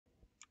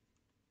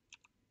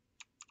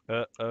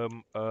Uh,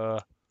 um, uh,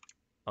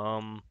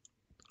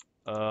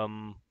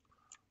 um,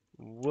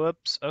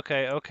 whoops.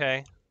 Okay,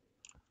 okay.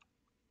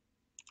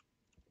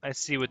 I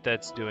see what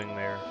that's doing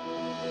there.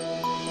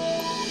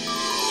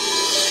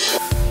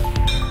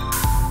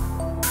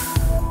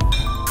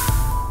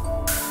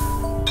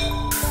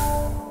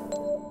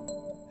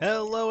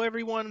 Hello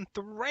everyone,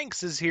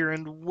 Thranxes here,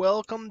 and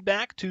welcome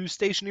back to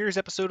Stationeers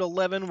episode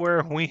 11,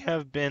 where we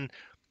have been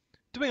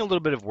doing a little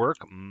bit of work,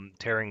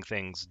 tearing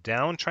things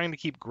down, trying to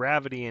keep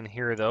gravity in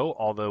here though,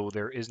 although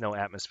there is no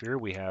atmosphere.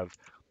 We have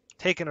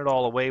taken it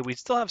all away. We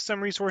still have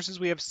some resources.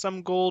 We have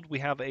some gold. We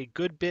have a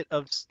good bit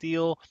of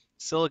steel,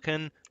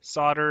 silicon,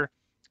 solder,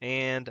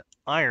 and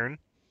iron.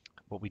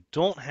 What we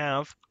don't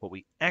have, what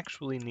we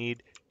actually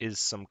need, is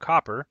some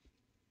copper.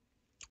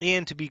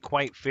 And to be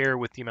quite fair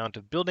with the amount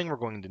of building we're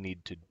going to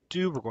need to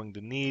do, we're going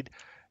to need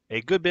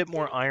a good bit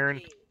more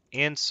iron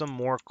and some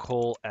more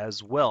coal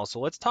as well. So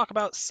let's talk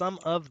about some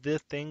of the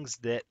things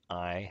that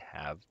I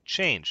have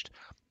changed.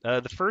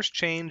 The first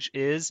change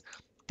is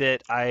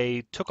that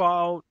I took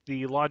out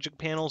the logic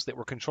panels that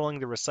were controlling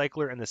the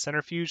recycler and the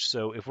centrifuge.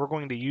 So if we're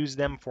going to use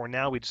them for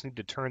now, we just need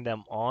to turn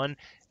them on.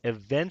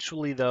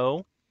 Eventually,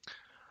 though,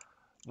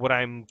 what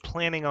I'm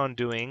planning on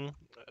doing,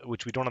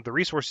 which we don't have the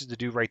resources to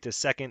do right this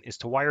second, is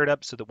to wire it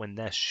up so that when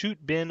the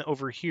chute bin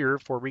over here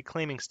for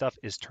reclaiming stuff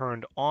is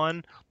turned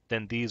on,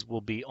 then these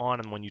will be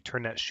on, and when you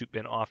turn that chute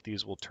bin off,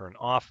 these will turn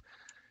off.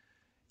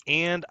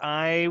 And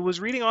I was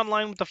reading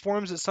online with the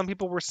forums that some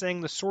people were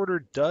saying the sorter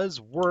does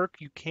work.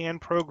 You can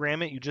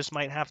program it. You just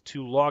might have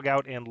to log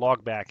out and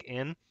log back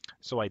in.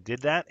 So I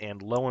did that,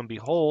 and lo and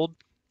behold,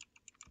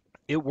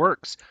 it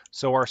works.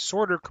 So our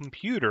sorter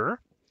computer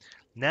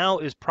now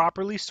is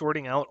properly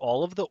sorting out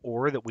all of the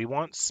ore that we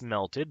want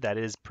smelted. That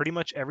is pretty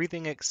much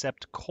everything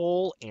except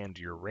coal and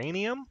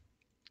uranium.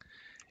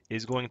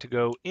 Is going to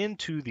go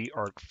into the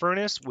arc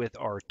furnace with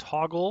our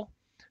toggle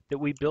that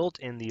we built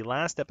in the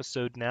last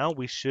episode. Now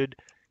we should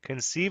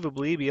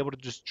conceivably be able to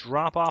just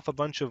drop off a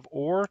bunch of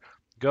ore,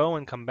 go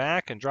and come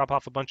back and drop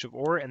off a bunch of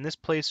ore, and this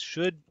place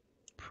should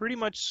pretty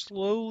much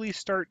slowly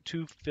start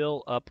to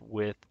fill up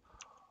with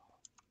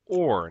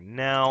ore.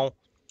 Now,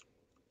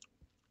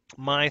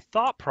 my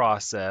thought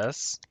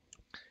process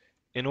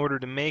in order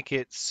to make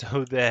it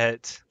so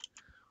that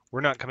we're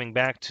not coming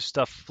back to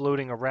stuff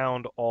floating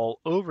around all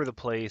over the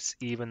place,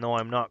 even though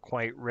I'm not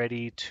quite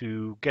ready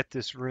to get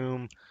this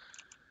room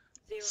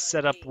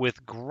set up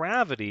with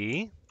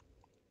gravity,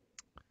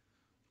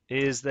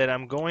 is that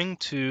I'm going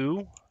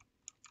to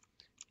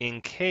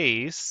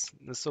encase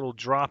this little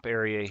drop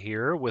area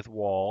here with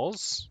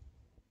walls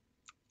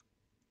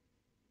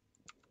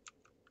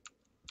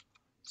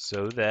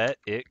so that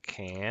it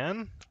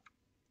can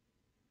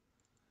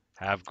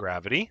have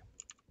gravity.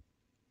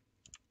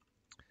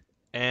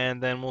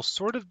 And then we'll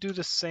sort of do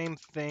the same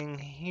thing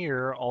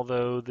here,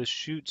 although the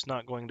chute's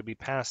not going to be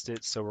past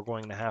it, so we're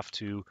going to have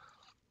to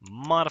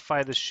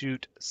modify the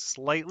chute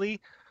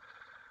slightly.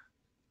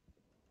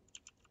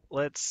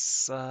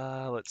 Let's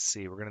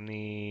see. We're gonna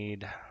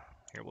need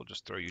here. We'll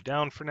just throw you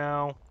down for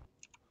now.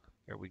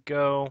 Here we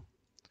go.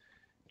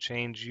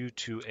 Change you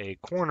to a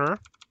corner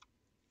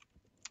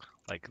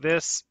like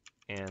this,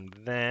 and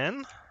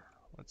then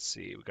let's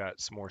see. We got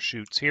some more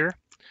chutes here.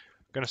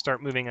 We're gonna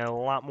start moving a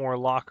lot more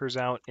lockers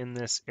out in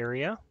this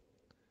area.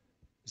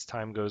 As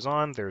time goes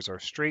on, there's our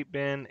straight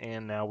bin,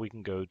 and now we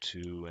can go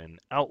to an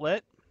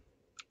outlet.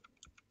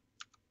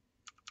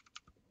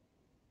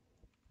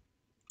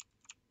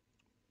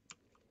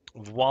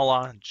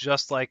 Voila,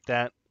 just like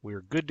that, we're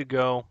good to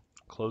go.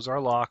 Close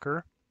our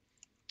locker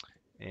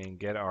and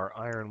get our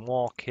iron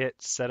wall kit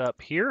set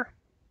up here.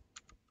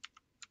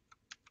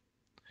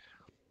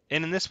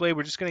 And in this way,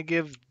 we're just going to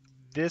give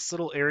this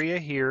little area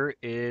here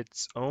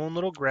its own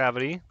little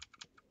gravity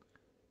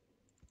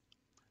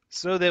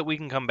so that we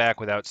can come back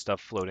without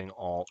stuff floating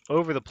all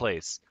over the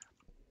place.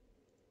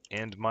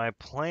 And my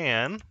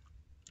plan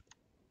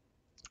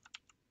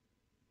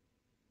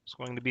is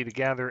going to be to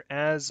gather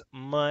as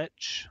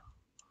much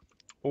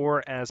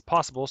ore as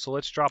possible. So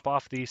let's drop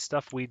off the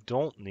stuff we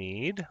don't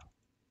need.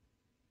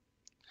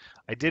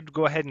 I did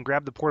go ahead and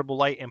grab the portable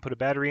light and put a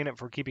battery in it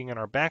for keeping in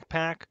our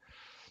backpack.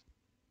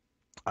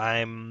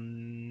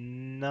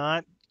 I'm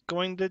not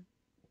going to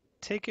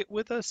take it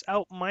with us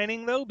out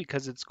mining though,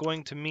 because it's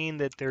going to mean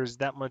that there's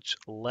that much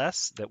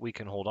less that we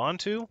can hold on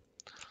to.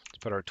 Let's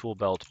put our tool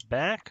belt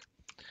back.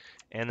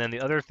 And then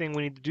the other thing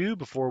we need to do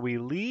before we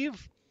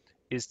leave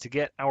is to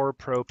get our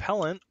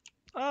propellant.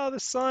 Oh, the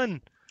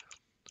sun!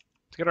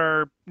 To get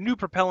our new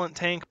propellant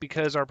tank,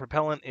 because our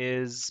propellant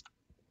is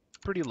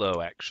pretty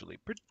low, actually.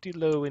 Pretty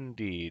low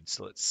indeed.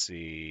 So let's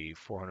see,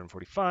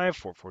 445,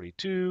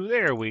 442,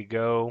 there we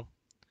go.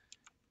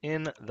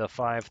 In the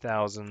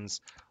 5,000s.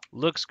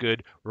 Looks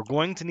good. We're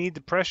going to need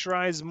to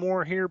pressurize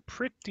more here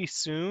pretty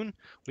soon.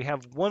 We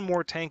have one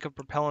more tank of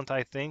propellant,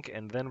 I think,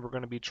 and then we're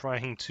going to be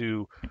trying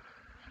to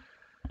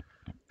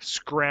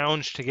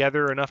scrounge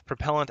together enough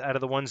propellant out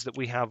of the ones that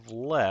we have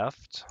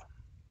left.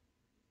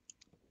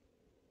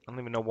 I don't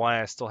even know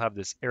why I still have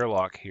this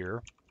airlock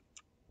here.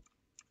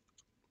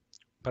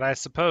 But I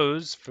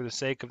suppose, for the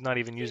sake of not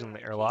even using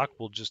the airlock,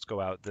 we'll just go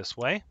out this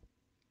way.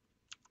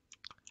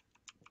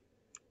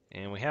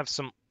 And we have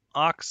some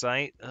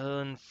oxite.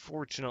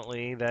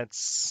 Unfortunately,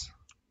 that's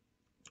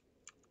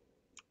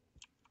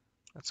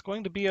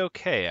going to be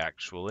okay,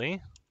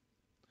 actually.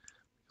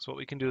 So what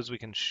we can do is we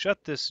can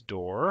shut this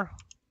door,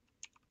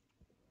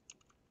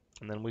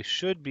 and then we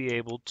should be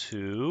able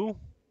to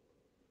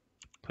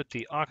put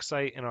the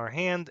oxite in our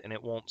hand, and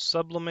it won't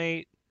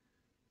sublimate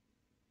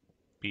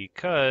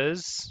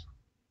because...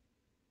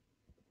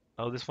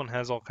 Oh, this one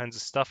has all kinds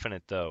of stuff in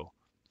it, though.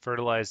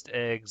 Fertilized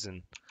eggs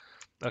and...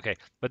 Okay,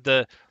 but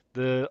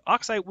the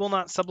oxide will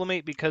not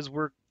sublimate because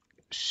we're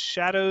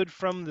shadowed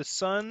from the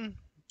sun.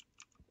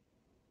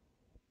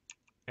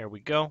 There we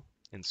go.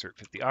 Insert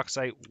 50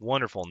 oxide.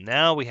 Wonderful.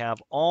 Now we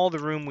have all the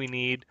room we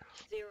need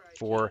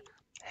for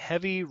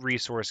heavy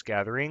resource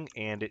gathering,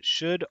 and it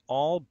should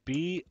all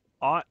be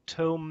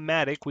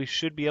automatic. We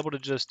should be able to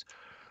just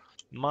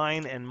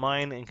mine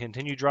and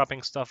continue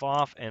dropping stuff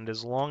off, and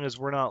as long as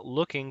we're not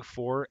looking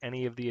for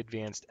any of the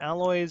advanced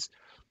alloys,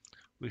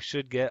 we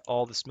should get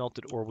all the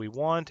smelted ore we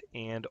want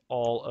and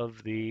all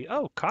of the...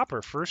 Oh,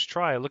 copper, first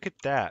try. Look at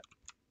that.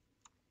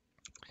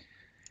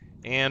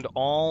 And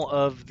all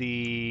of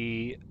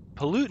the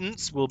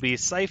pollutants will be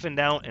siphoned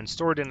out and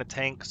stored in a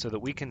tank so that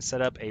we can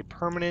set up a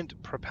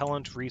permanent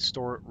propellant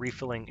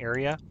refilling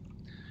area.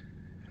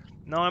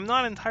 Now, I'm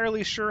not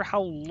entirely sure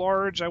how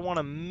large I want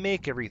to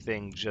make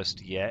everything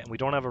just yet, and we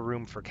don't have a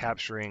room for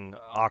capturing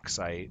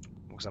oxide,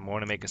 because I'm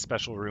going to make a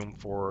special room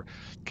for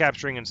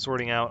capturing and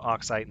sorting out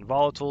oxide and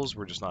volatiles.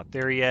 We're just not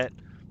there yet.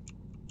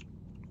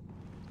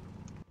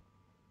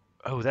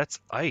 Oh, that's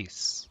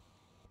ice.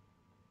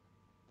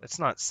 That's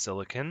not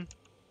silicon.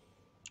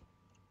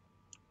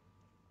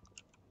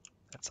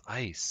 That's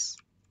ice.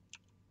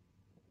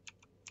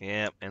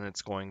 Yeah, and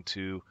it's going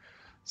to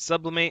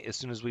sublimate as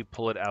soon as we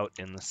pull it out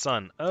in the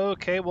sun.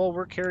 Okay, well,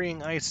 we're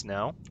carrying ice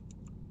now.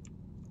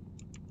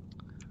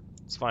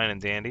 It's fine and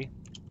dandy.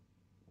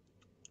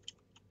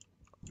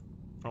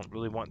 I don't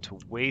really want to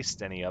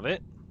waste any of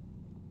it.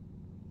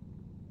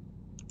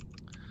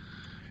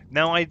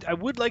 Now, I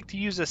would like to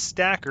use a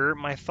stacker.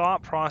 My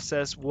thought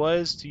process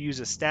was to use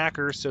a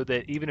stacker so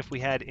that even if we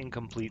had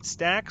incomplete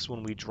stacks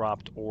when we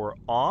dropped ore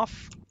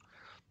off,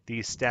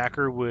 the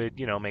stacker would,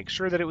 you know, make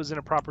sure that it was in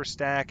a proper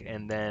stack,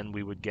 and then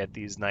we would get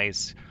these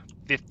nice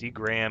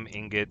 50-gram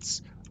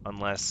ingots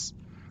unless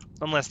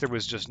there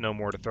was just no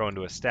more to throw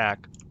into a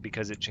stack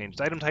because it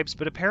changed item types.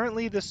 But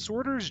apparently the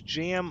sorters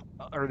jam,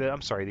 or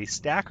the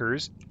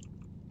stackers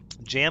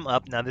jam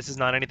up. Now, this is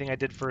not anything I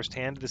did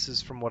firsthand. This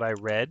is from what I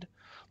read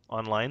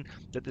online,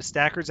 that the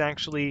stackers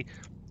actually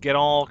get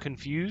all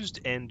confused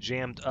and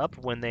jammed up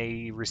when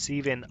they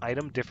receive an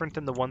item different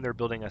than the one they're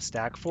building a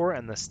stack for,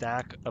 and the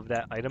stack of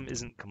that item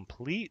isn't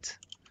complete.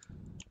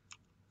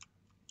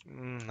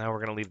 Now we're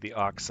going to leave the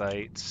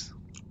oxide.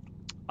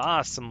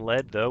 Ah, some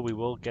lead, though. We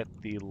will get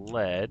the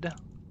lead.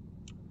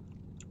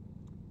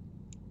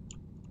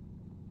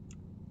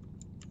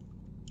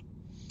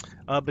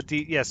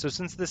 So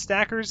since the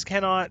stackers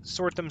cannot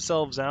sort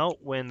themselves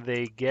out when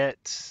they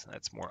get...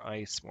 That's more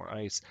ice, more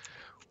ice.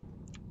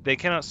 They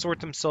cannot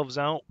sort themselves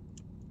out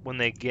when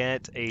they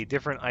get a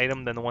different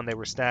item than the one they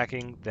were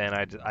stacking, then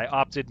I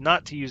opted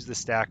not to use the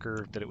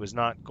stacker, that it was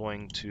not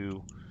going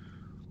to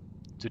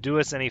do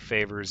us any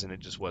favors, and it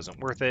just wasn't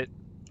worth it.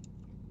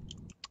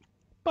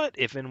 But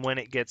if and when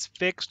it gets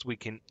fixed, we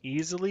can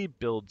easily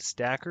build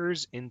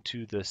stackers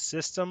into the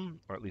system,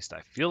 or at least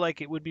I feel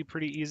like it would be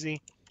pretty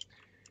easy.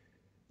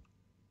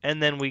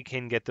 And then we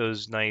can get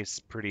those nice,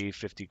 pretty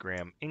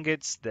 50-gram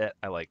ingots that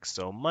I like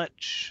so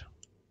much,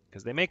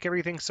 because they make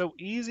everything so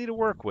easy to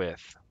work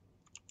with.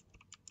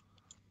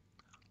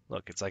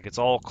 Look, it's like it's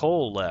all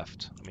coal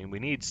left. I mean, we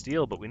need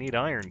steel, but we need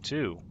iron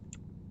too.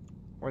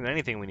 More than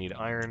anything, we need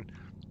iron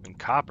and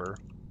copper.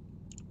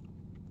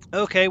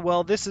 Okay,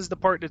 well, this is the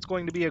part that's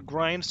going to be a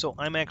grind, so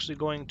I'm actually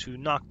going to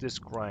knock this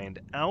grind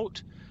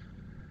out,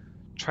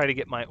 try to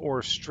get my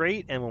ore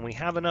straight, and when we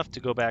have enough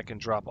to go back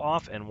and drop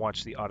off and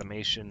watch the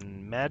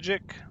automation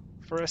magic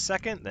for a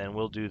second, then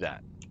we'll do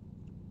that.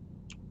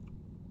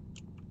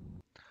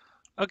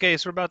 Okay,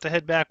 so we're about to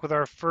head back with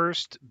our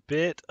first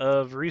bit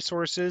of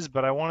resources,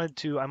 but I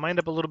mined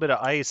up a little bit of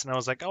ice, and I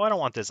was like, oh, I don't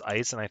want this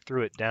ice, and I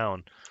threw it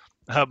down.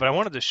 But I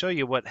wanted to show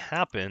you what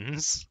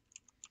happens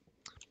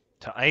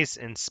to ice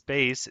in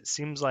space. It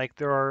seems like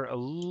there are a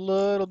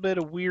little bit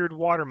of weird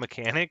water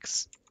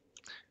mechanics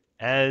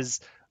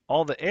as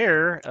all the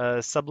air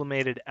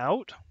sublimated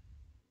out,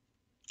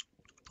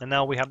 and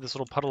now we have this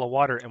little puddle of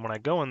water, and when I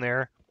go in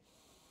there,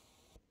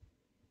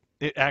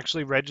 it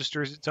actually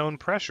registers its own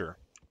pressure.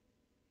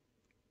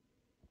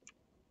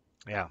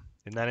 Yeah,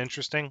 isn't that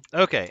interesting?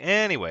 Okay,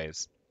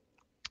 anyways,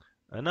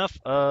 enough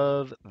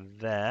of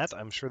that.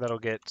 I'm sure that'll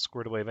get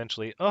squared away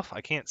eventually. Oh,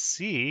 I can't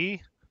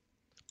see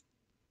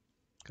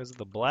because of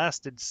the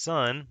blasted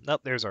sun.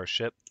 Nope, there's our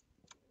ship.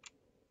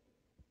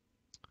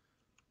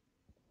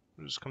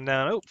 We'll just come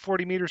down. Oh,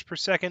 40 meters per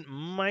second.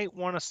 Might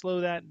want to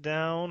slow that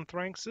down,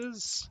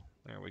 Thranxes.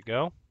 There we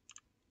go.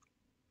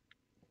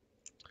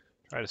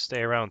 Try to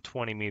stay around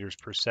 20 meters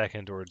per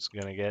second or it's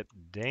going to get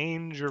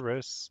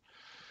dangerous.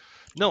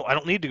 No, I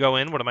don't need to go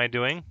in. What am I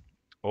doing?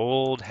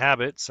 Old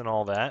habits and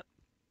all that.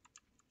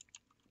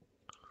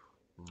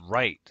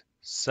 Right.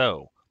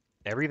 So,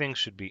 everything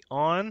should be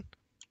on.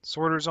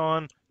 Sorter's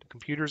on. The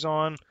computer's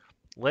on.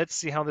 Let's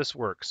see how this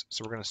works.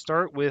 So we're going to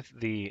start with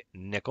the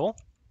nickel.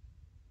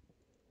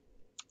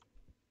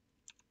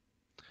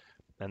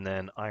 And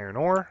then iron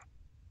ore.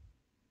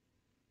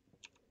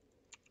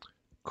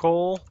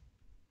 Coal.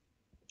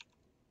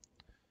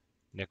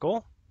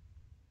 Nickel.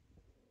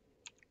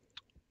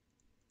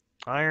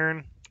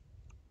 Iron.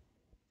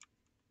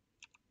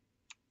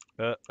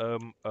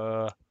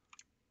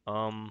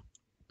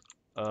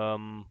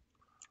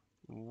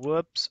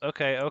 Whoops.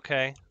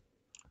 Okay.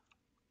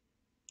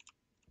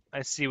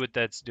 I see what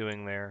that's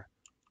doing there.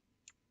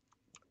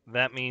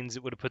 That means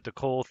it would have put the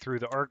coal through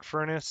the arc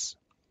furnace.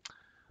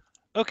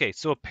 Okay,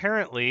 so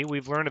apparently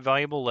we've learned a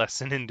valuable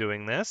lesson in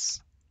doing this.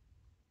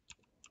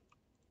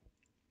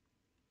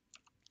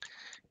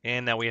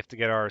 And now we have to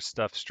get our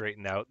stuff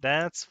straightened out.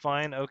 That's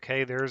fine.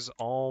 Okay, there's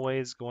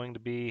always going to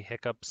be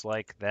hiccups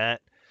like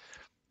that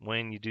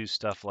when you do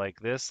stuff like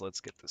this.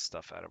 Let's get this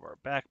stuff out of our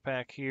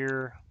backpack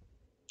here.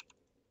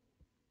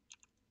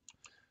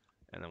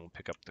 And then we'll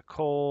pick up the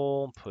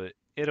coal, put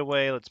it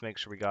away. Let's make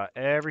sure we got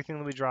everything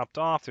that we dropped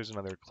off. There's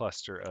another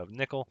cluster of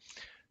nickel.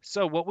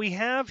 So what we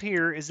have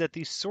here is that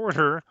the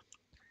sorter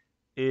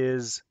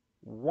is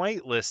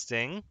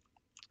whitelisting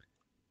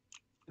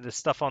the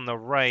stuff on the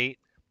right,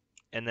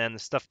 and then the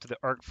stuff to the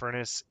arc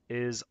furnace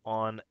is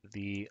on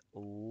the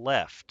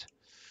left.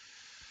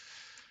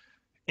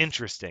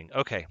 Interesting.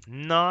 Okay,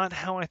 not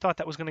how I thought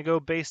that was going to go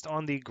based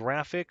on the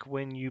graphic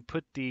when you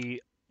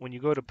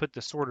go to put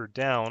the sorter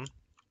down.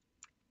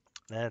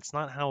 That's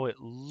not how it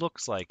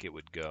looks like it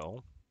would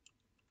go.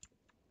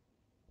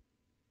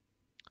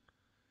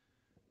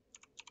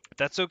 But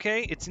that's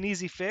okay. It's an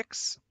easy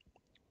fix.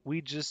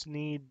 We just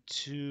need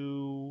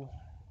to...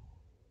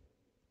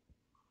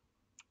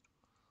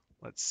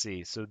 Let's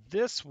see. So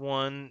this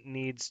one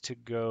needs to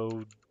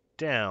go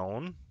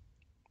down.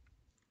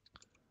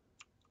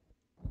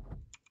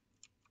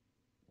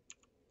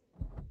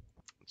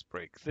 Let's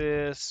break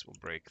this. We'll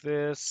break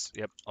this.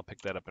 Yep, I'll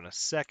pick that up in a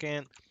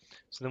second.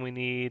 So then we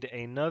need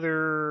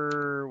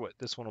another...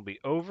 This one will be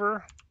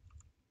over.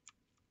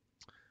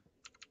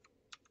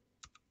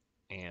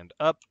 And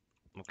up.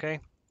 Okay,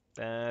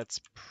 that's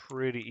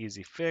pretty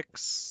easy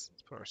fix.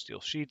 Let's put our steel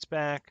sheets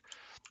back.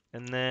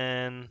 And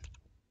then...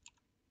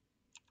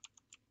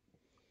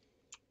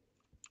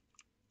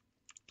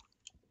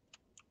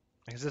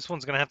 I guess this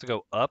one's going to have to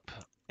go up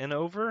and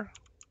over.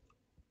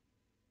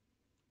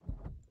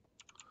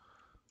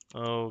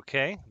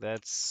 Okay,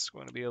 that's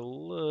going to be a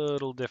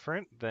little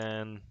different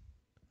than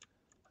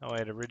how I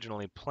had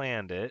originally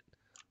planned it.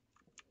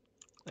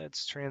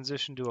 Let's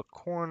transition to a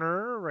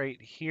corner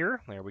right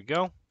here. There we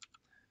go.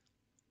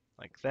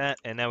 Like that.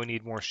 And now we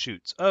need more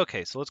chutes.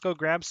 Okay, so let's go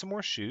grab some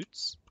more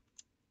chutes.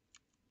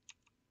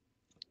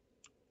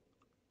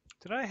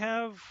 Did I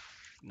have...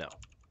 No.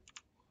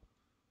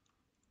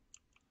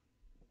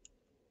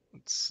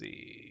 Let's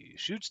see.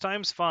 Chutes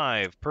times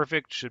 5.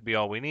 Perfect. Should be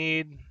all we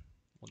need.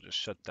 We'll just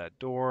shut that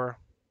door.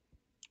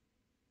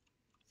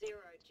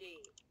 0G.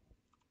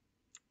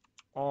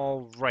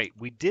 All right.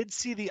 We did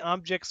see the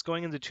objects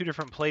going into two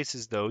different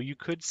places, though. You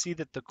could see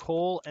that the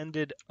coal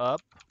ended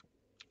up...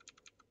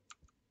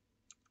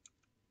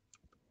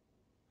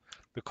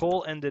 The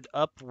coal ended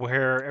up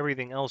where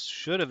everything else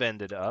should have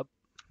ended up.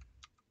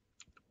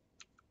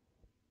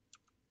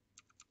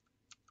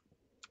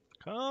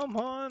 Come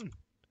on.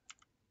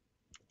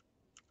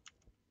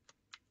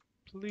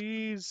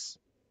 Please.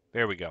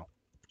 There we go.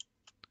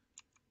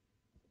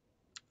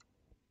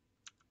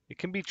 It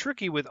can be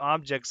tricky with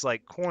objects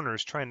like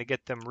corners trying to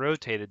get them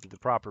rotated to the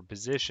proper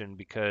position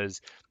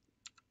because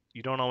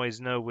you don't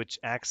always know which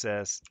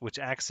axis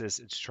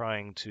it's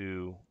trying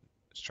to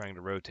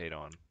rotate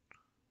on.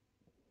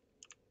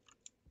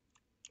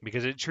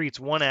 Because it treats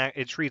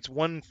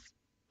one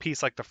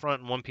piece like the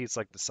front and one piece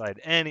like the side.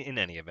 And in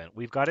any event,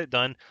 we've got it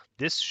done.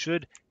 This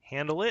should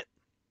handle it.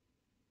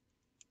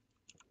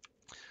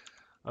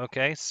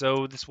 Okay,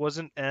 so this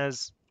wasn't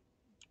as...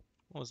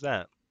 What was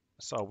that?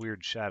 I saw a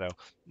weird shadow.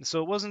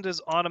 So it wasn't as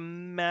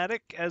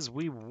automatic as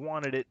we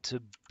wanted it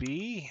to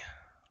be.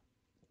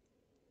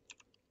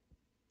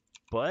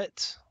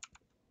 But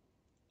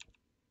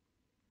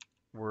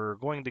we're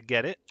going to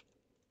get it.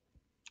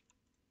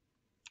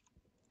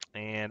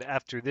 And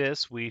after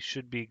this, we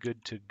should be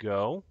good to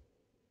go.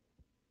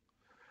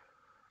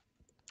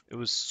 It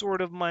was sort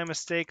of my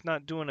mistake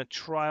not doing a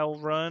trial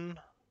run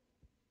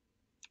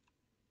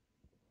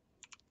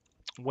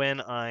when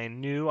I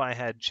knew I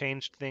had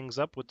changed things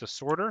up with the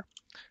sorter.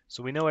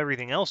 So we know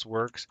everything else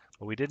works,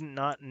 but we did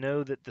not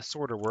know that the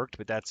sorter worked,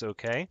 but that's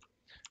okay.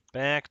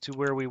 Back to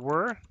where we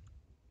were.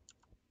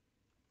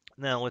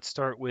 Now let's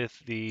start with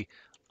the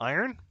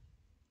iron.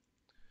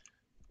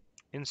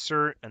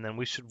 Insert, and then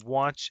we should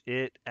watch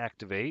it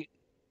activate.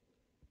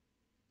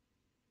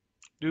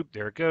 Oop,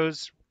 there it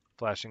goes.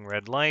 Flashing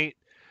red light.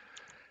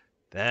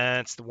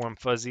 That's the warm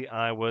fuzzy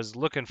I was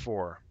looking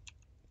for.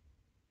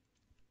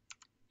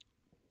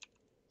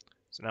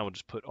 So now we'll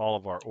just put all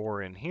of our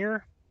ore in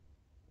here.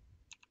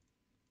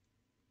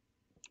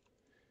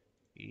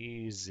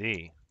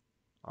 Easy.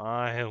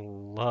 I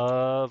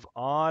love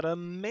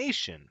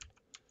automation.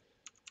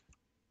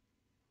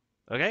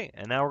 Okay,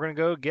 and now we're going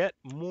to go get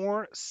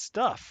more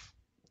stuff.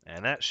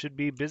 And that should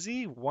be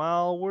busy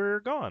while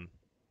we're gone.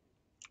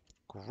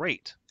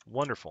 Great.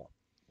 Wonderful.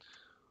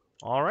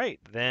 All right,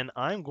 then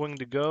I'm going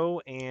to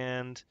go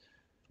and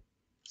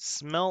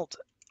smelt.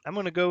 I'm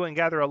going to go and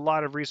gather a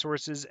lot of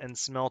resources and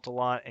smelt a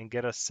lot and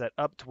get us set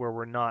up to where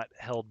we're not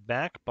held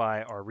back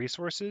by our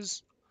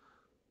resources.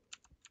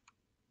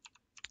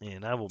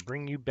 And I will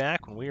bring you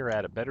back when we are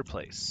at a better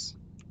place.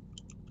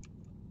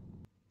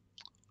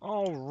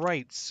 All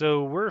right,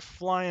 so we're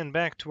flying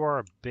back to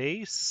our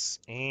base,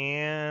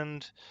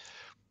 and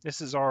this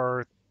is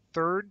our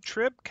third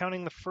trip,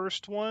 counting the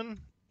first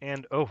one.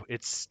 And oh,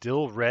 it's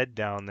still red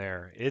down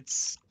there. It's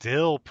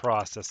still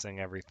processing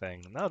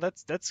everything. No,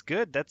 that's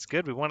good. That's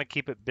good. We want to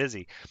keep it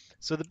busy.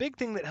 So the big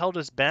thing that held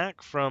us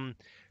back from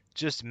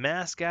just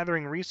mass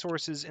gathering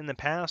resources in the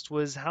past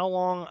was how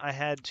long I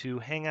had to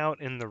hang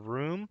out in the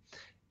room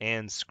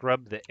and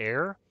scrub the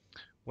air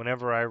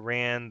whenever I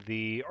ran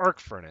the arc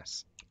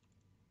furnace.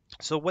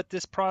 So what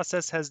this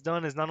process has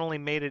done is not only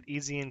made it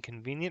easy and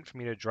convenient for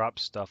me to drop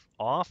stuff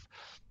off,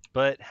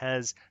 but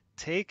has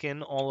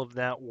taken all of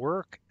that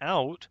work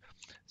out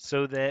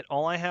so that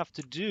all I have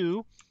to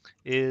do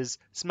is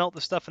smelt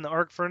the stuff in the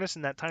arc furnace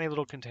in that tiny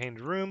little contained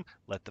room,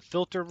 let the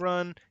filter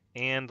run,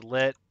 and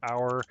let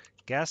our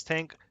gas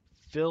tank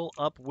fill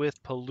up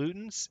with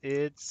pollutants.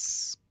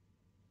 It's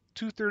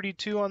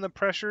 232 on the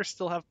pressure,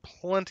 still have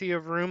plenty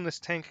of room. This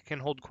tank can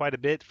hold quite a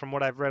bit. From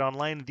what I've read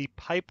online, the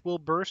pipe will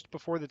burst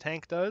before the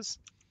tank does.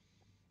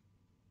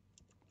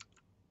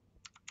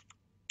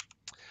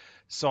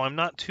 So I'm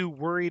not too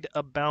worried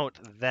about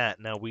that.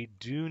 Now we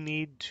do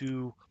need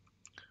to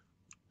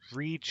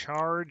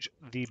recharge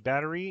the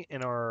battery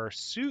in our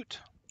suit.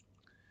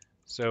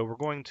 So we're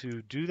going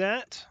to do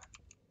that.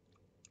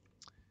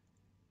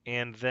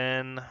 And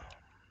then,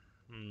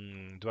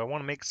 do I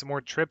want to make some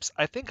more trips?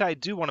 I think I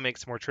do want to make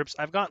some more trips.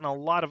 I've gotten a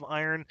lot of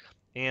iron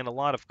and a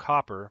lot of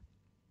copper.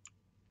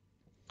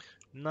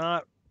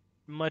 Not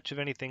much of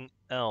anything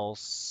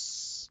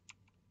else.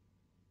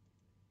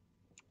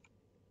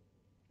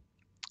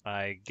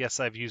 I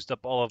guess I've used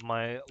up all of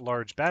my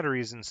large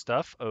batteries and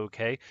stuff.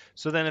 Okay,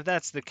 so then if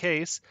that's the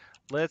case,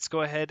 let's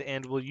go ahead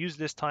and we'll use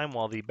this time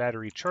while the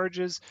battery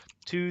charges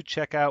to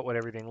check out what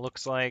everything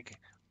looks like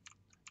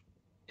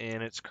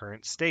in its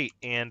current state.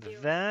 And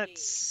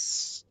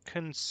that's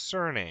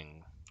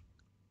concerning.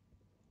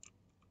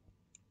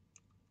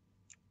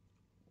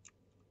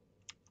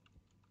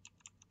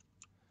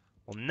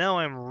 Well, now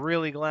I'm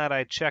really glad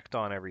I checked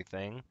on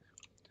everything.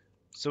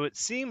 So it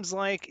seems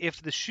like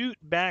if the chute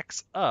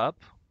backs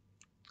up,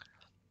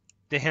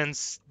 then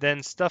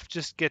stuff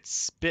just gets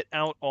spit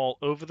out all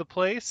over the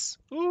place.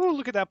 Ooh,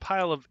 look at that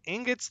pile of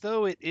ingots,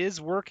 though. It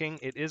is working.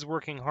 It is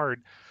working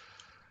hard.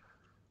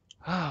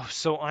 Oh,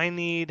 so I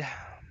need...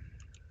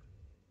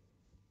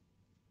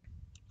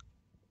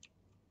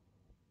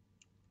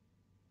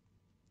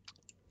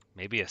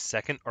 maybe a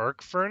second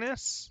arc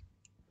furnace?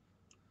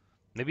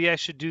 Maybe I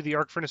should do the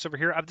arc furnace over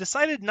here. I've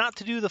decided not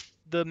to do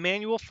the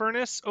manual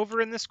furnace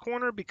over in this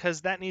corner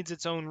because that needs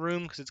its own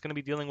room because it's going to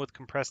be dealing with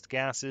compressed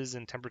gases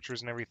and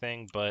temperatures and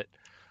everything, but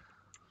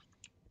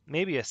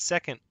maybe a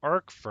second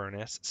arc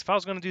furnace. So if I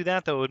was going to do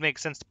that, though, it would make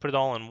sense to put it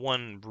all in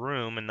one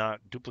room and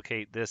not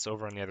duplicate this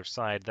over on the other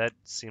side. That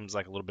seems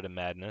like a little bit of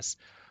madness.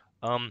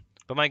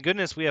 But my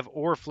goodness, we have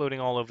ore floating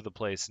all over the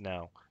place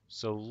now.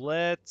 So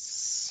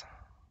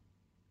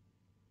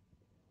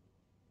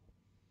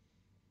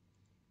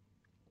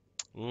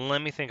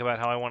let me think about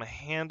how I want to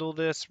handle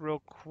this real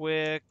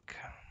quick.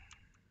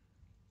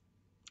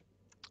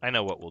 I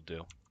know what we'll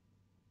do.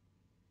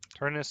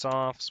 Turn this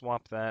off,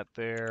 swap that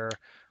there,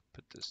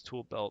 put this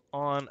tool belt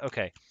on.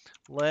 Okay,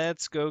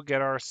 let's go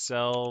get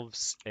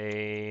ourselves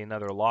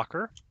another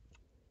locker.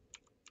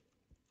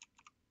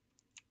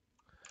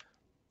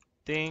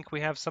 Think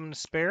we have some to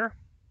spare.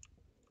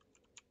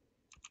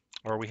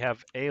 Or we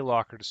have a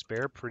locker to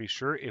spare, pretty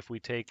sure, if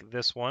we take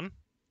this one,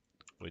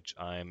 which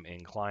I'm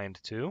inclined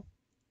to.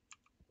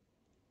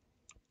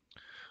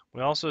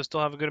 We also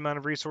still have a good amount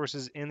of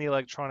resources in the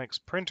electronics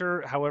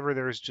printer. However,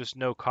 there's just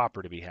no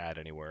copper to be had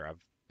anywhere.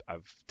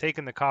 I've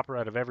taken the copper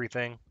out of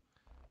everything.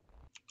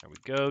 There we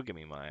go. Give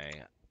me my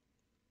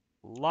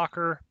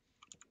locker.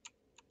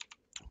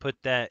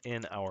 Put that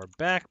in our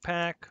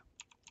backpack.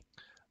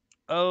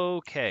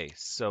 Okay,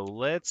 so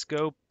let's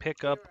go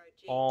pick up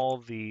all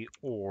the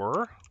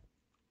ore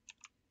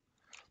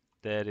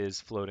that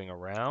is floating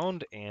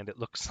around, and it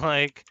looks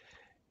like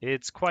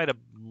it's quite a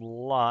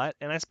lot,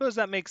 and I suppose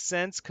that makes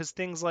sense because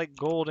things like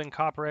gold and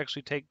copper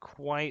actually take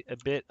quite a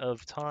bit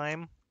of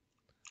time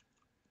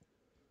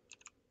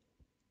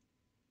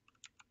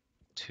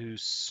to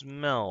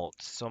smelt.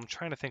 So I'm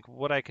trying to think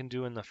what I can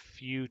do in the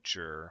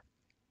future.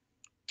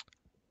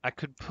 I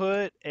could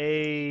put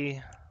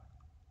a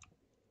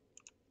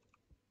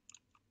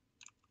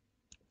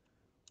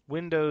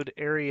windowed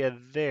area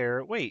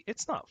there. Wait,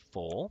 it's not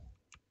full.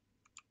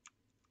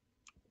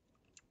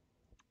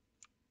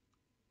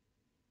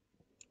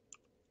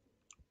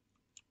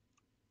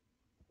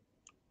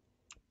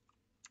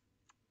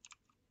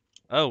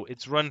 Oh,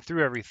 it's run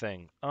through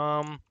everything.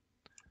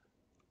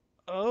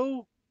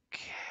 Okay,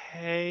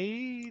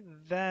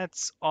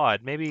 that's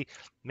odd. Maybe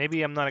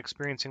I'm not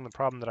experiencing the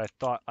problem that I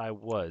thought I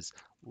was.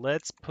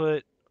 Let's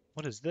put,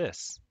 what is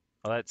this?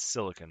 Oh, that's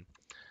silicon.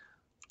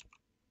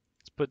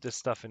 Let's put this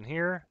stuff in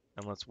here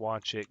and let's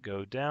watch it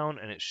go down,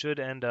 and it should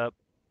end up.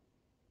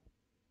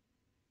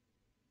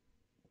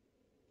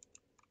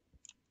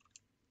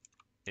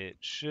 It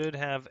should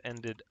have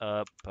ended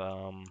up.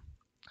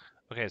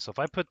 Okay, so if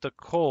I put the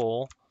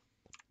coal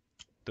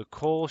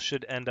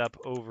should end up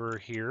over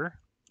here.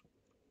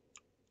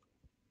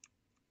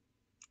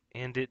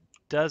 And it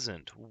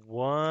doesn't.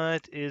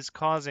 What is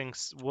causing,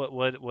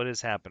 what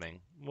is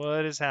happening?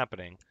 What is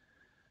happening?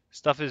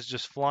 Stuff is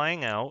just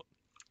flying out.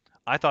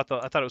 I thought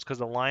it was because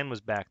the line was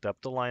backed up.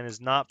 The line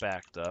is not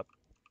backed up.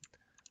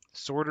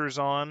 Sorter's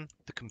on.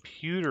 The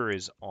computer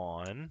is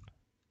on.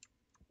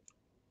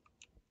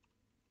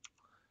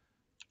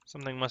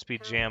 Something must be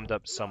jammed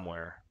up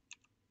somewhere.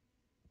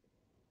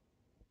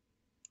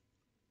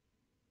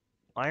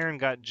 Iron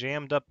got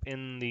jammed up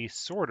in the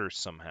sorter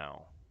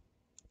somehow.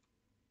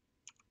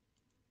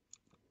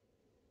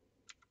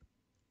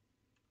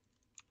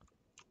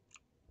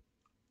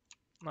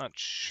 Not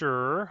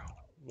sure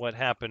what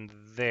happened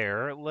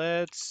there.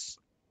 Let's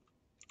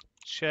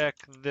check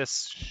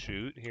this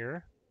chute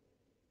here.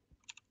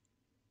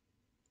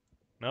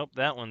 Nope,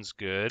 that one's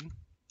good.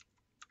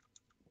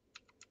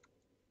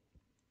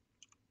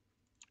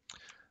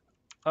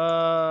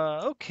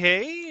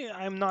 Okay.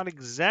 I'm not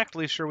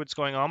exactly sure what's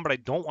going on, but I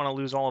don't want to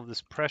lose all of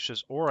this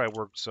precious ore I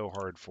worked so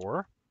hard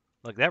for.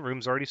 Like, that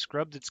room's already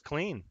scrubbed. It's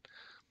clean.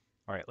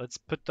 All right, let's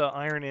put the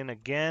iron in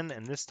again,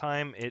 and this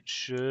time it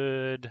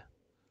should...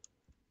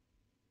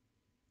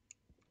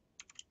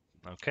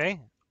 Okay,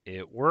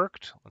 it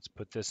worked. Let's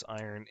put this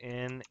iron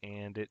in,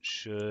 and it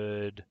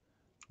should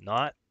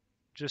not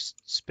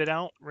just spit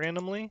out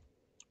randomly.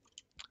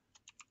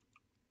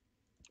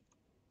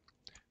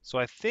 So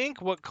I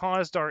think what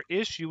caused our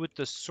issue with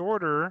the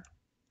sorter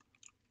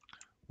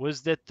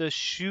was that the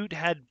chute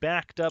had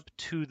backed up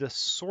to the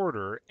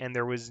sorter, and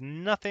there was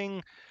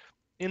nothing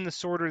in the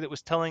sorter that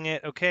was telling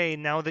it, okay,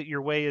 now that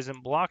your way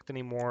isn't blocked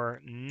anymore,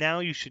 now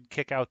you should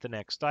kick out the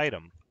next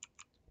item.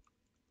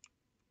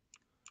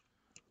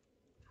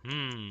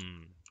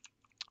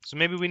 So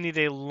maybe we need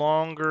a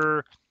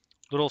longer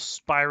little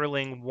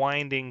spiraling,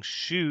 winding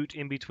chute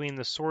in between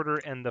the sorter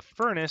and the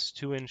furnace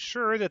to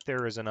ensure that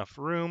there is enough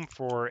room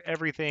for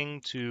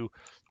everything to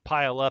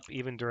pile up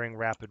even during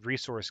rapid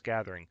resource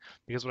gathering.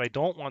 Because what I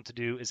don't want to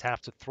do is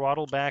have to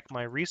throttle back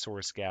my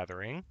resource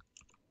gathering.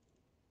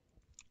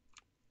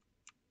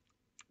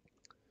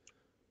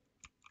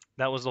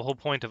 That was the whole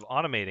point of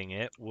automating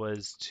it,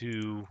 was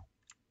to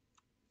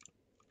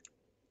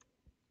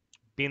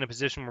be in a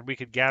position where we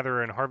could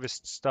gather and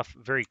harvest stuff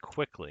very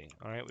quickly.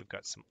 All right, we've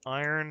got some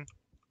iron.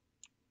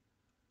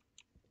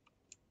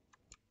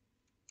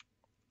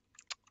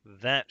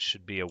 That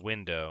should be a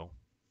window.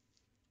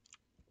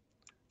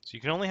 So you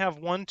can only have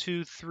 1,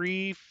 2,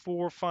 3,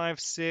 4, 5,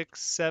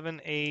 6,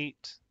 7,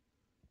 8.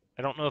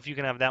 I don't know if you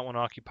can have that one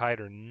occupied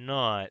or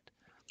not.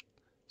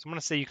 So I'm going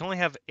to say you can only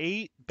have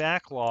 8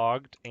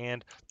 backlogged,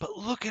 but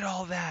look at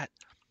all that.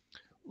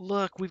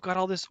 Look, we've got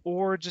all this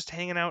ore just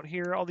hanging out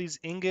here, all these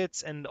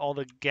ingots, and all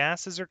the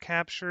gases are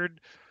captured.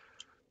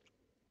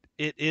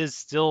 It is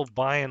still,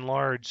 by and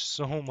large,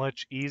 so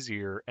much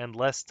easier and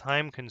less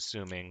time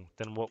consuming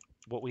than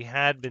what we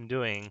had been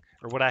doing,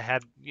 or what I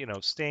had,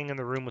 staying in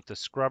the room with the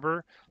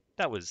scrubber.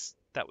 That was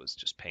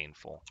just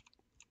painful.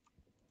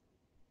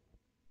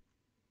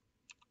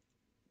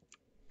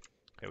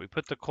 Okay, we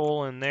put the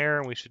coal in there,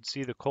 and we should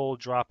see the coal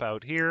drop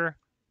out here.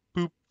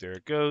 Boop, there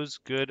it goes.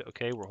 Good.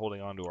 Okay, we're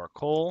holding on to our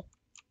coal.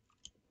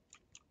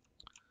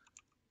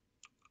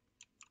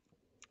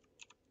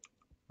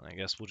 I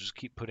guess we'll just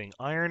keep putting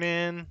iron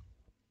in.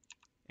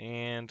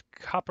 And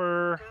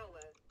copper.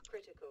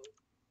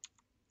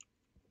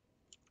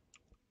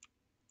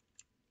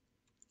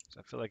 So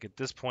I feel like at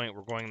this point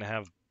we're going to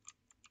have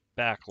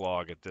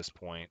backlog at this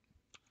point.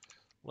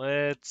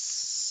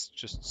 Let's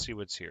just see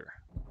what's here.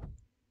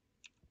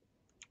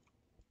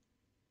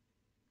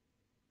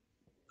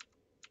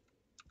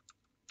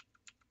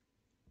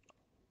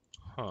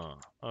 Huh.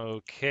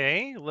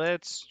 Okay,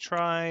 let's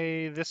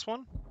try this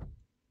one.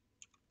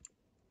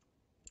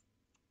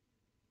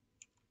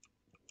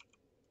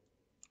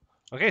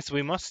 Okay, so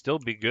we must still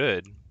be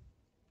good.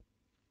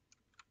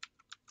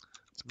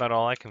 That's about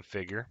all I can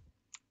figure.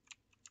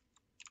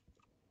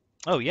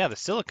 Oh yeah, the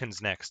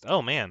silicon's next.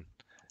 Oh man.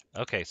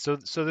 Okay, so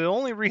the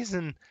only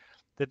reason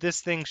that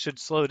this thing should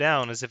slow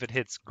down is if it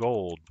hits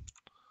gold.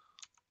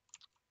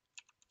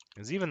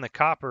 Because even the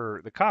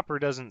copper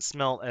doesn't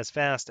smelt as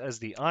fast as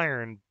the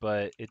iron,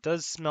 but it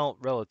does smelt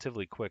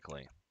relatively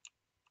quickly.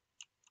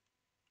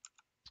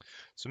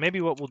 So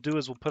maybe what we'll do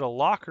is we'll put a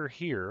locker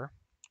here.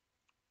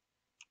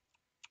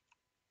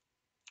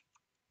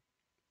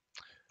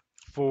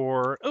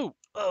 for...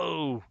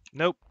 Oh,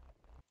 nope.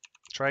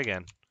 Try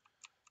again.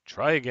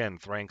 Try again,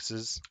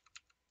 Thranxes.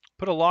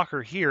 Put a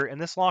locker here,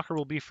 and this locker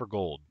will be for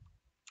gold.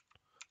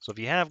 So if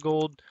you have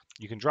gold,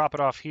 you can drop it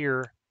off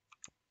here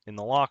in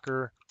the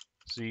locker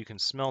so you can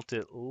smelt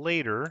it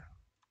later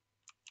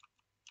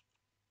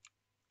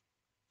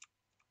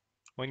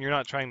when you're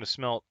not trying to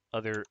smelt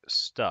other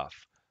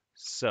stuff.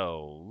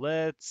 So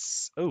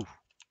let's... Oh,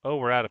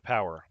 we're out of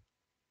power.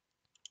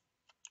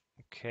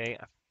 Okay,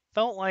 I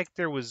felt like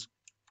there was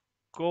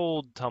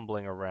gold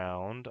tumbling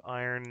around.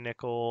 Iron,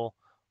 nickel,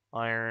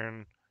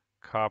 iron,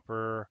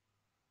 copper.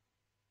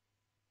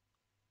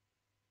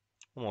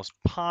 Almost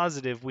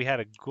positive we had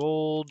a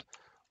gold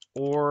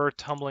ore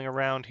tumbling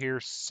around here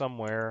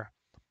somewhere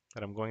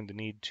that I'm going to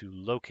need to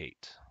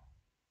locate.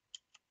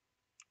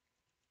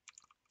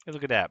 Hey,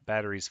 look at that.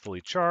 Battery's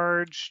fully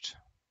charged.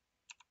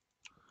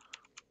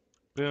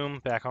 Boom,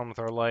 back on with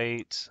our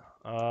light.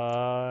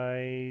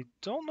 I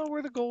don't know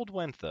where the gold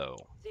went, though.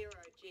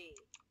 0G.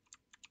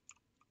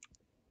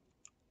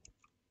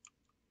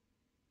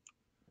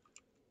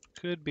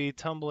 Could be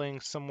tumbling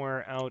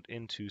somewhere out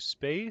into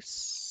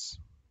space.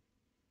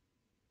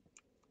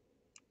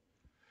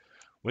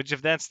 Which,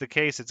 if that's the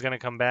case, it's going to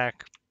come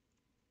back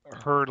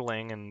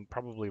hurtling and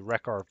probably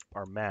wreck our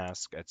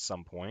mask at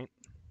some point.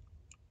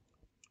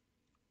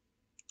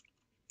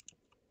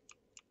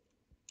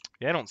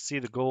 Yeah, I don't see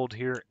the gold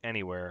here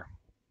anywhere.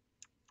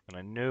 And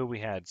I know we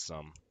had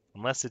some.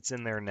 Unless it's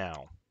in there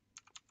now.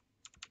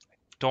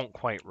 Don't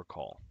quite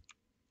recall.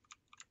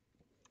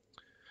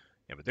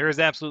 Yeah, but there is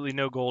absolutely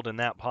no gold in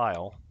that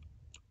pile.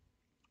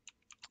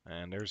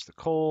 And there's the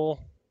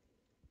coal.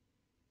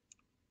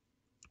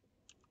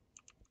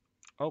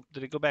 Oh,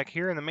 did it go back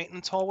here in the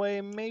maintenance hallway?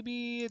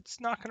 Maybe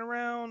it's knocking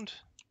around.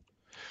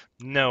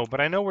 No, but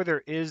I know where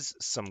there is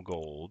some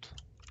gold.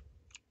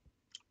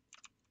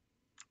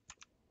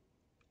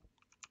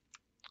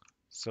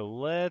 So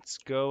let's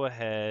go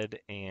ahead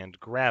and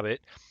grab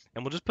it.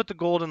 And we'll just put the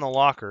gold in the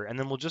locker. And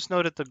then we'll just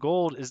note that the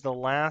gold is the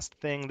last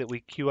thing that we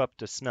queue up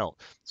to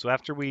smelt. So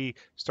after we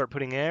start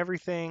putting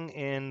everything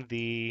in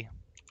the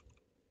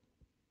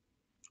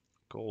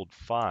gold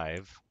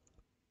 5,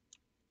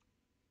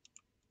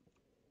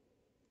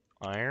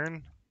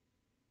 iron.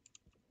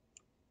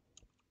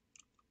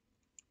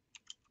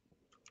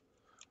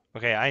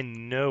 Okay, I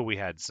know we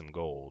had some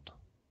gold.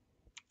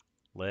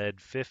 Lead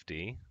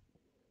 50.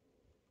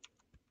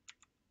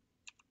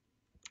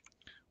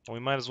 Well, we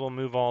might as well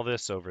move all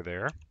this over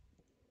there.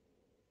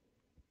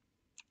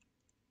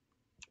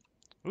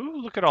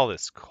 Ooh, look at all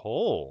this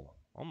coal.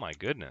 Oh my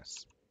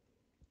goodness.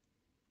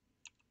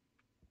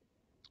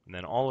 And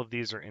then all of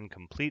these are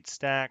incomplete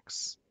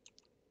stacks.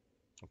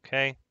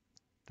 Okay,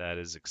 that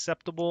is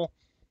acceptable.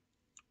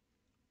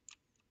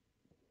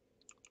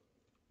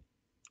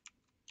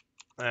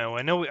 Oh,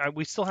 I know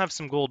we still have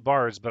some gold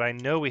bars, but I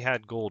know we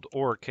had gold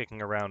ore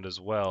kicking around as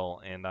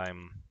well, and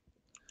I'm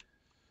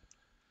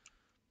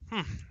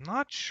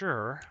not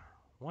sure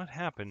what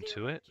happened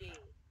to it. 0G.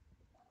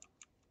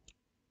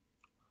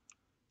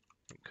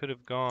 It could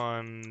have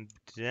gone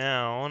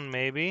down,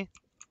 maybe.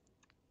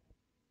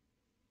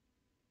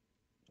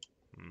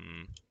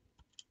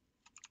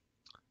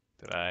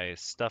 Did I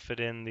stuff it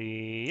in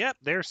the... Yep,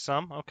 there's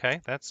some.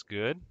 Okay, that's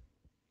good.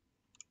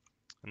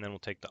 And then we'll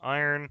take the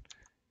iron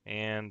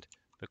and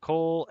the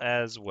coal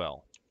as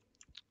well.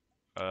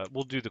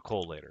 We'll do the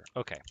coal later.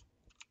 Okay.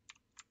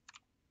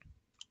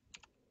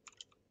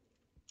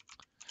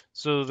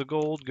 So the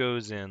gold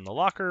goes in the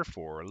locker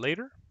for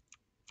later.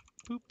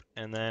 Boop.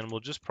 And then we'll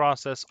just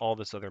process all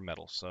this other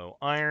metal. So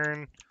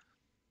iron,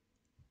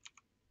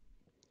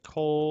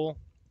 coal,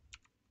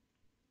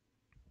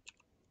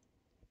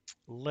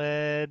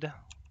 lead,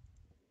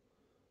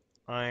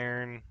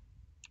 iron,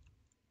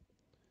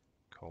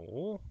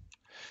 coal.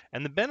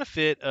 And the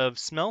benefit of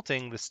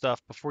smelting the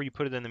stuff before you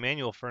put it in the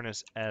manual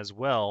furnace as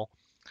well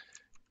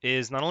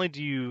is not only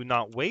do you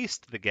not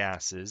waste the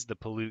gases, the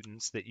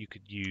pollutants that you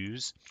could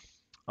use,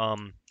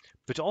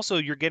 but also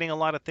you're getting a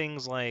lot of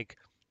things like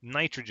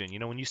nitrogen. You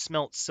know, when you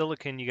smelt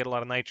silicon, you get a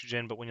lot of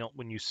nitrogen, but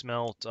when you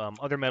smelt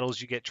other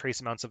metals, you get trace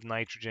amounts of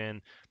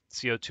nitrogen,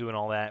 CO2, and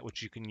all that,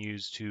 which you can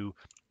use to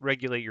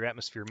regulate your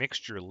atmosphere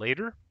mixture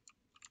later.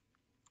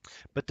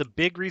 But the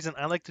big reason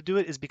I like to do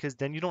it is because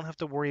then you don't have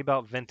to worry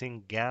about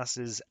venting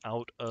gases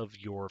out of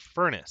your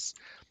furnace.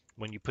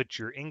 When you put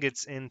your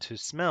ingots in to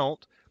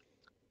smelt,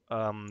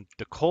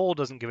 the coal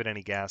doesn't give it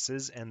any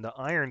gases, and the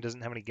iron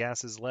doesn't have any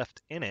gases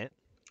left in it.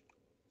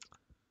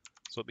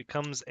 So it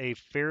becomes a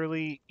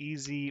fairly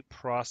easy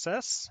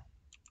process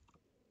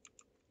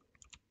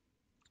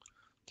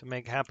to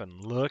make happen.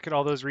 Look at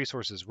all those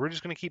resources. We're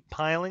just going to keep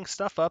piling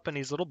stuff up in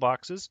these little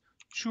boxes.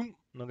 Shoom,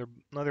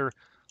 another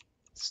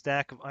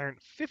stack of iron.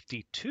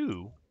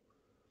 52?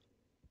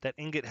 That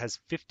ingot has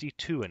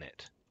 52 in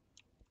it.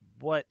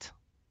 What?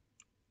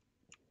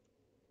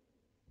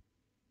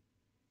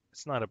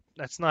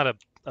 That's not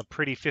a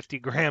pretty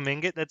 50-gram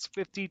ingot. That's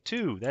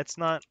 52. That's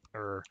not...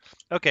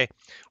 Okay.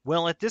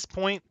 Well, at this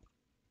point,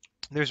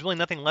 there's really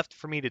nothing left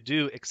for me to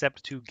do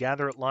except to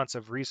gather lots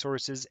of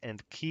resources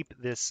and keep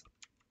this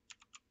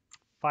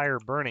fire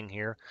burning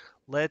here.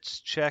 Let's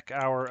check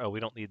our... Oh, we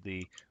don't need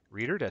the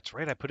reader. That's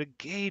right, I put a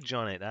gauge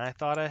on it. I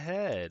thought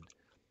ahead.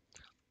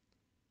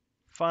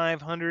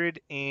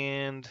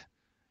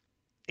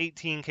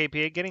 518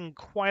 kPa, getting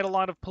quite a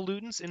lot of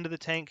pollutants into the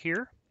tank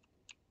here.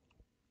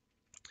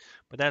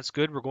 But that's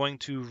good. We're going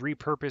to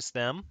repurpose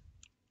them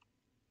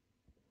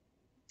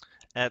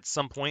at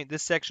some point.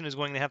 This section is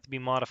going to have to be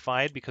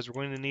modified because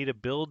we're going to need to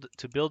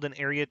build an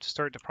area to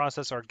start to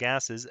process our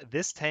gases.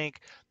 This tank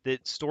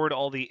that stored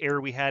all the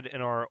air we had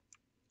in our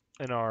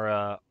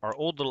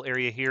old little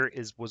area here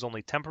was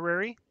only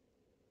temporary.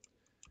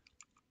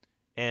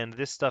 And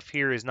this stuff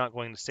here is not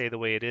going to stay the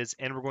way it is,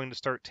 and we're going to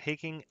start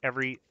taking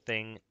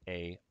everything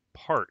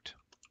apart.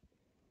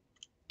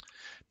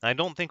 Now, I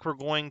don't think we're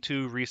going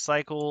to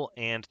recycle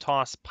and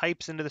toss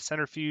pipes into the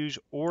centrifuge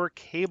or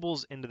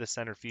cables into the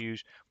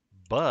centrifuge,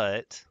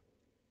 but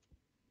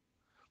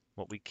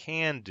what we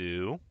can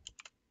do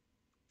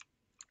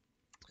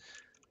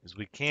is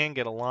we can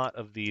get a lot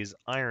of these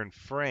iron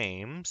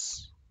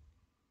frames,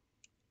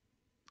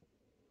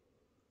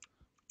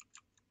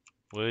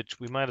 which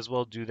we might as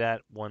well do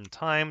that one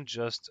time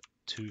just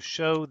to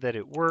show that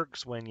it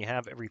works when you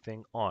have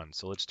everything on.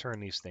 So let's turn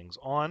these things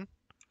on.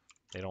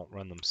 They don't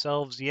run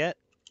themselves yet,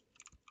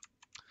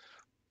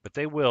 but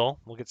they will.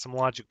 We'll get some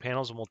logic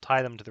panels and we'll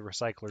tie them to the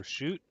recycler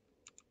chute.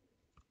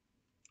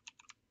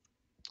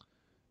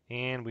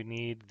 And we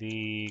need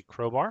the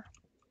crowbar.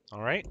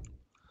 All right.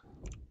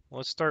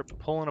 Let's start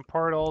pulling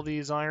apart all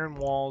these iron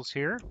walls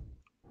here.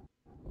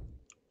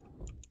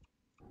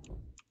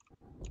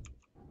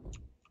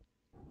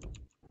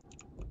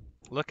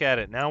 Look at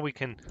it. Now we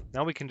can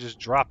just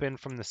drop in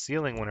from the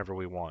ceiling whenever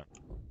we want.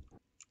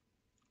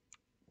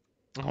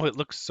 Oh, it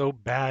looks so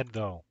bad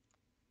though.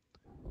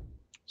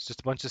 It's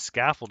just a bunch of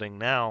scaffolding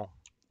now.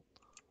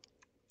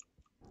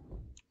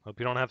 Hope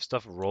you don't have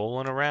stuff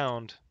rolling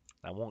around.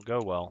 That won't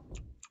go well.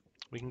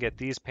 We can get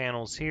these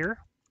panels here.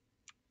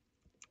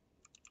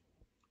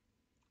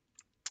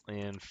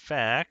 In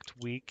fact,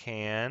 we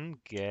can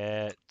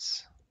get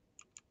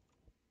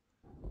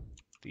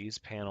these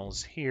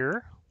panels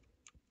here.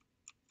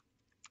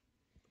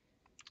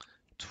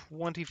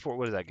 24,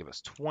 what does that give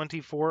us?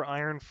 24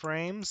 iron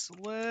frames.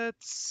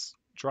 Let's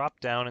drop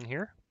down in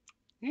here.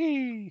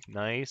 Yee,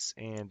 nice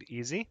and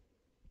easy.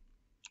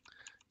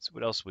 So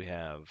what else we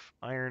have?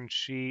 Iron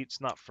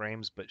sheets, not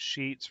frames, but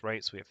sheets,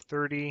 right? So we have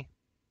 30.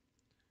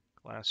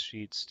 Glass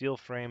sheets, steel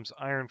frames,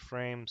 iron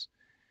frames,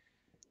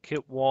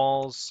 kit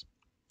walls.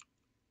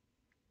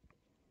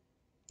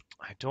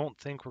 I don't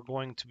think we're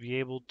going to be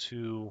able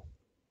to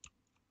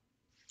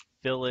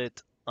fill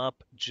it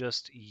up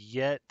just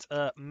yet.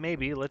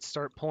 Maybe. Let's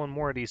start pulling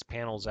more of these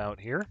panels out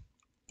here.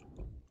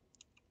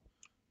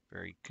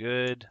 Very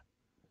good.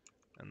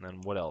 And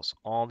then what else?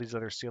 All these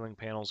other ceiling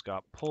panels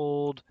got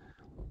pulled.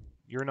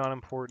 You're not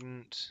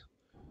important.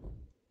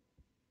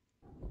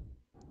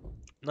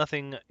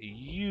 Nothing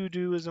you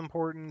do is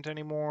important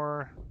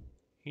anymore.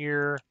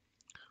 Here.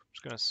 I'm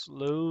just going to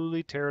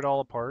slowly tear it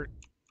all apart.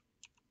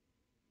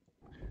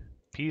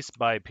 Piece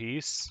by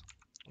piece.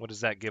 What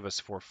does that give us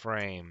for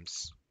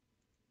frames?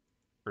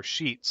 Or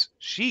sheets.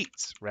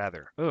 Sheets,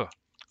 rather. Ugh.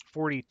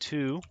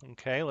 42.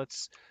 Okay,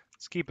 let's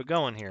keep it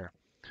going here.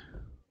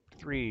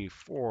 3,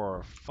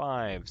 4,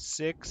 5,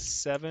 6,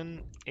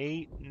 7,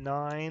 8,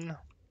 9,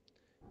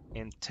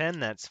 and 10.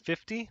 That's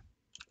 50.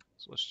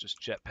 So let's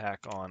just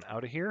jetpack on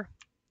out of here.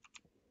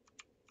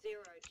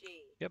 0G.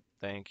 Yep,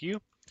 thank you.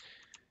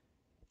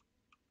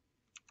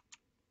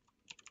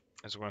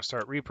 As we're going to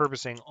start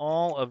repurposing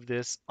all of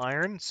this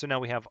iron. So now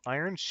we have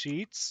iron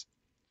sheets,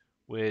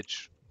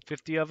 which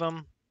 50 of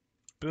them.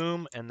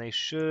 Boom, and they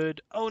should...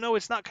 Oh no,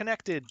 it's not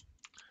connected.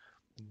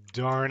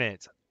 Darn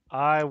it.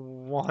 I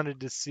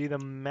wanted to see the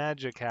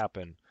magic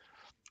happen.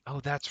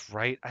 Oh, that's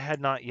right. I had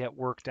not yet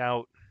worked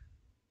out...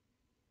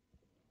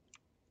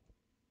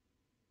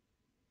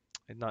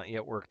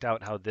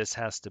 how this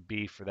has to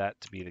be for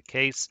that to be the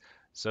case.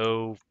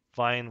 So,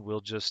 fine, we'll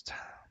just...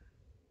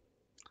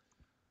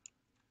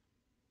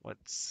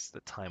 What's the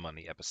time on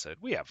the episode?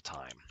 We have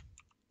time.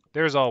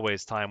 There's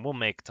always time. We'll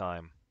make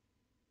time.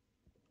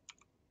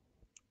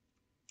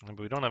 But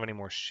we don't have any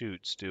more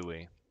chutes, do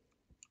we?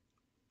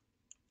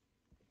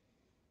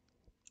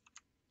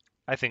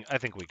 I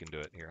think we can do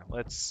it here.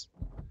 Let's...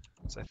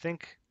 So I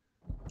think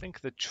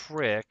the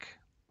trick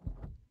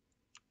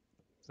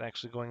is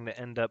actually going to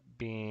end up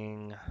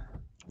being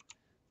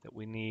that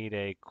we need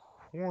a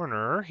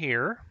corner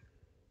here.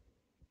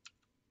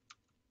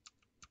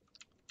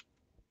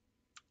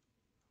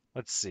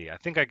 Let's see. I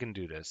think I can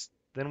do this.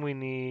 Then we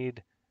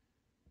need...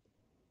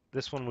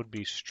 This one would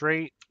be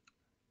straight.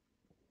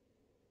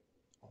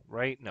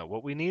 Right? No,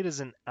 what we need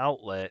is an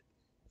outlet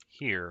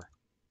here.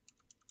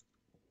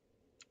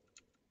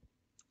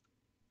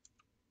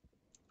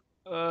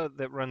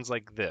 That runs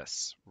like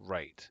this.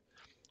 Right.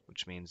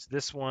 Which means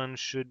this one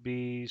should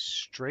be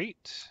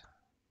straight.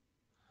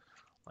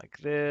 Like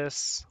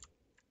this.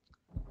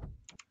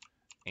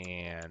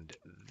 And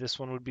this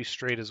one would be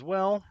straight as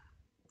well.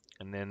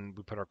 And then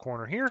we put our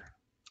corner here.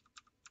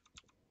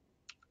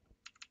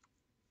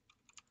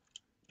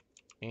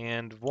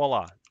 And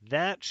voila,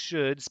 that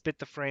should spit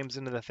the frames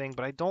into the thing,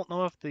 but I don't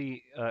know if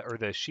or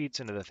the sheets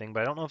into the thing,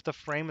 but I don't know if the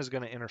frame is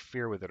going to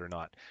interfere with it or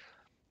not.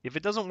 If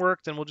it doesn't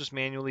work, then we'll just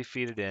manually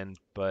feed it in,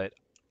 but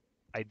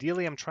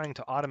ideally I'm trying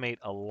to automate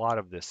a lot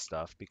of this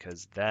stuff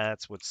because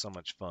that's what's so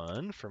much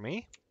fun for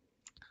me.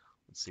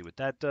 Let's see what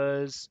that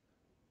does.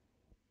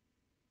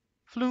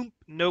 Floomp,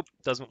 nope,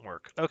 doesn't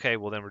work. Okay,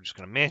 well then we're just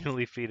going to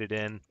manually feed it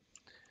in,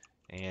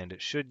 and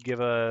it should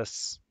give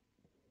us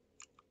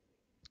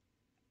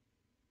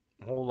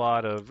a whole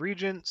lot of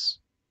reagents.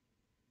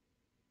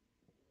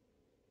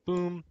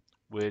 Boom,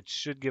 which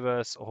should give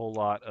us a whole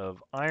lot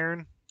of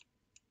iron,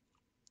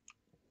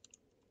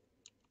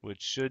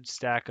 which should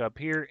stack up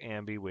here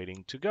and be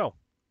waiting to go.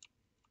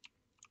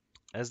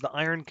 As the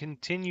iron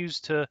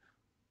continues to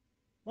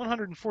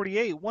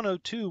 148,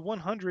 102,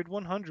 100,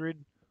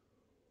 100.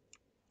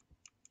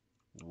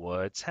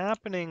 What's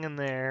happening in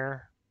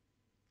there?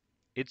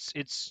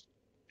 It's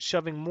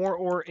shoving more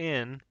ore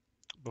in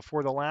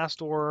before the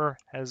last ore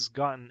has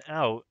gotten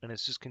out, and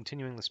it's just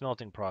continuing the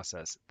smelting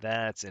process.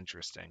 That's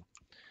interesting.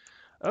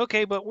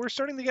 Okay, but we're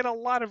starting to get a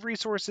lot of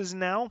resources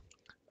now.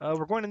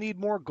 We're going to need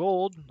more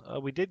gold.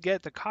 We did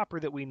get the copper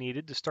that we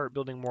needed to start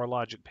building more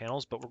logic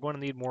panels, but we're going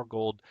to need more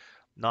gold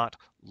not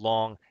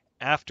long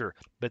after.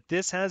 But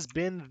this has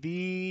been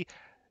the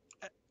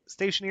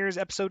Stationeers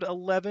episode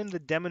 11, the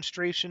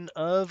demonstration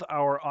of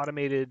our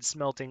automated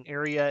smelting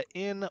area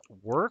in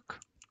work.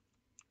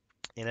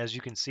 And as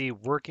you can see,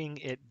 working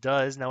it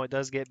does. Now it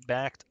does get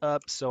backed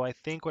up, so I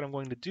think what I'm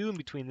going to do in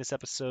between this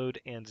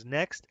episode and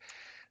next,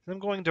 I'm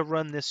going to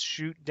run this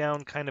chute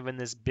down kind of in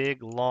this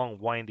big, long,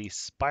 windy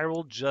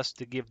spiral just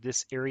to give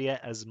this area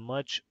as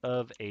much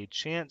of a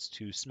chance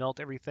to smelt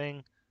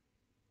everything.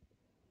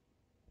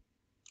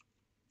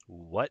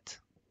 What?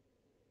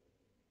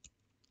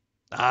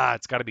 Ah,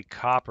 it's got to be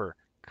copper.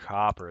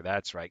 Copper,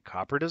 that's right.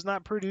 Copper does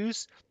not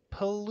produce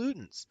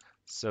pollutants.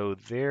 So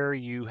there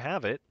you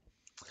have it.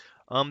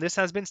 This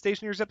has been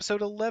Stationeers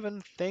episode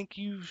 11. Thank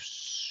you.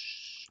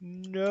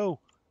 No.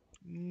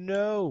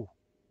 No.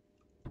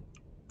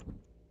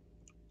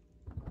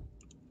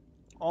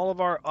 All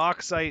of our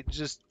oxide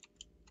just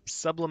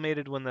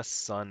sublimated when the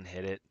sun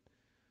hit it.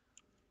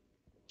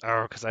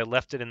 Oh, because I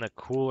left it in the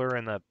cooler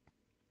and the...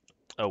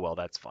 Oh, well,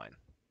 that's fine.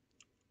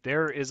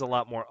 There is a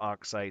lot more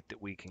oxide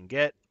that we can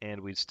get,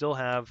 and we still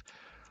have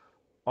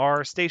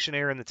our station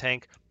air in the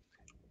tank.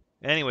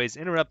 Anyways,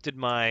 interrupted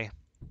my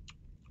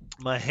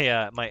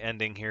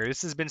ending here.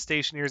 This has been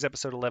Stationeers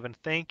episode 11.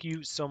 Thank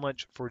you so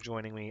much for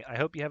joining me. I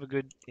hope you've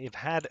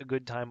had a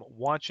good time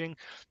watching,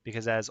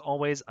 because as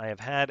always, I have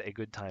had a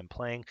good time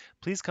playing.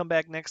 Please come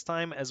back next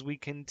time as we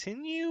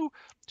continue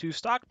to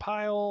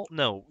stockpile.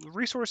 No,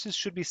 resources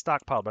should be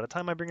stockpiled. By the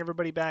time I bring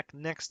everybody back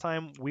next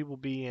time, we will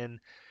be in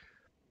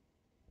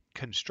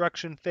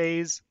construction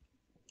phase.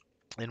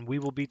 And we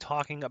will be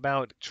talking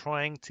about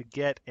trying to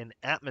get an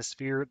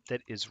atmosphere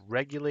that is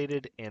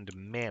regulated and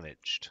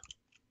managed.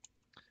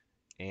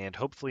 And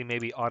hopefully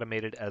maybe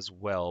automated as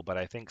well, but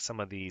I think some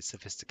of the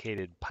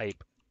sophisticated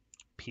pipe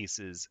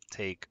pieces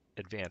take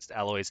advanced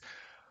alloys.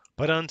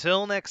 But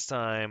until next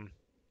time,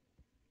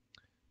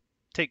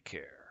 take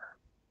care.